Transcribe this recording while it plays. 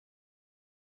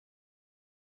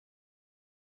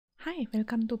Hi,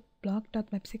 welcome to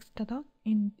blog.web6.org.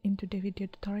 In today's video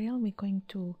tutorial, we're going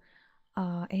to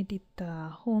edit the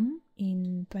home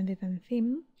in 2010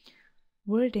 theme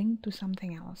wording to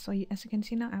something else. So as you can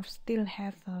see now, I still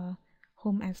have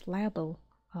home as label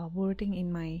wording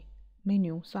in my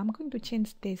menu. So I'm going to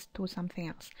change this to something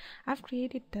else. I've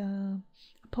created a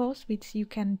post which you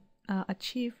can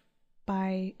achieve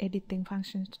by editing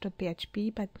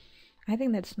functions.php, but I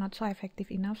think that's not so effective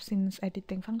enough since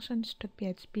editing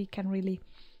functions.php can really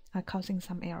causing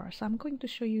some errors. So I'm going to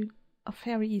show you a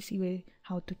very easy way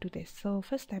how to do this. So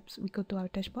first steps, we go to our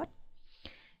dashboard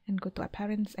and go to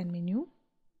appearance and menu.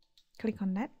 Click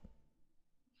on that.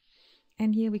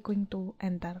 And here we're going to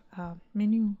enter a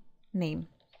menu name,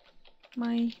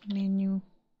 my menu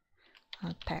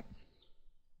tab,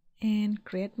 and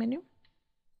create menu.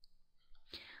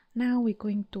 Now we're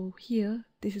going to here,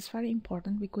 this is very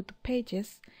important, we go to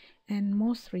pages, and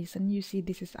most recent you see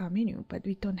this is our menu, but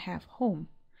we don't have home.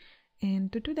 And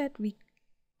to do that, we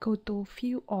go to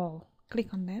view all,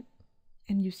 click on that,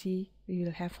 and you see we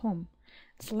will have home.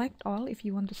 Select all if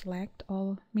you want to select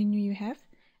all menu you have,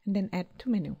 and then add to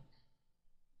menu.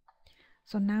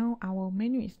 So now our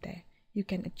menu is there. You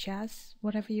can adjust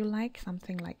whatever you like,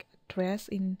 something like address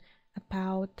in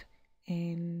about,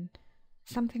 and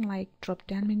something like drop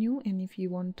down menu. And if you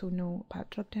want to know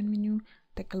about drop down menu,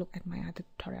 take a look at my other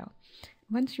tutorial.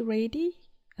 Once you're ready,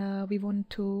 we want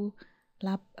to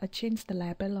change the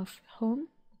label of home.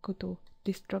 Go to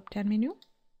this drop down menu,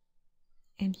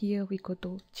 and here we go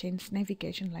to change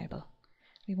navigation label.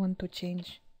 We want to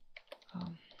change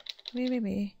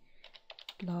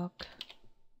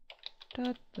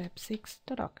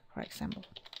www.blog.web6.org, for example.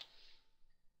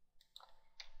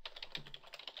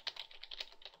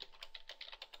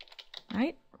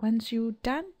 Right, once you're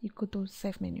done, you go to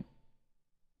save menu.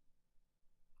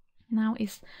 Now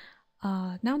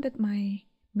now that my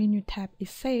menu tab is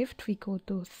saved, we go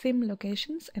to theme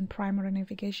locations and primary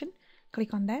navigation.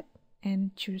 Click on that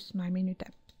and choose my menu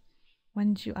tab.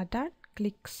 Once you are done,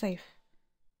 click save.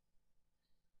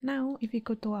 Now if we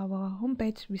go to our home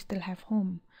page, we still have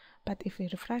home, but if we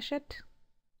refresh it,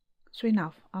 sure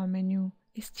enough, our menu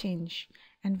is changed,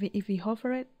 and if we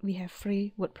hover it, we have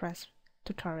free WordPress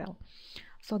tutorial.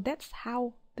 So that's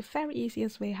how the very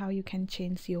easiest way how you can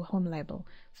change your home label.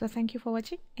 So thank you for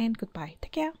watching, and goodbye.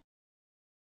 Take care.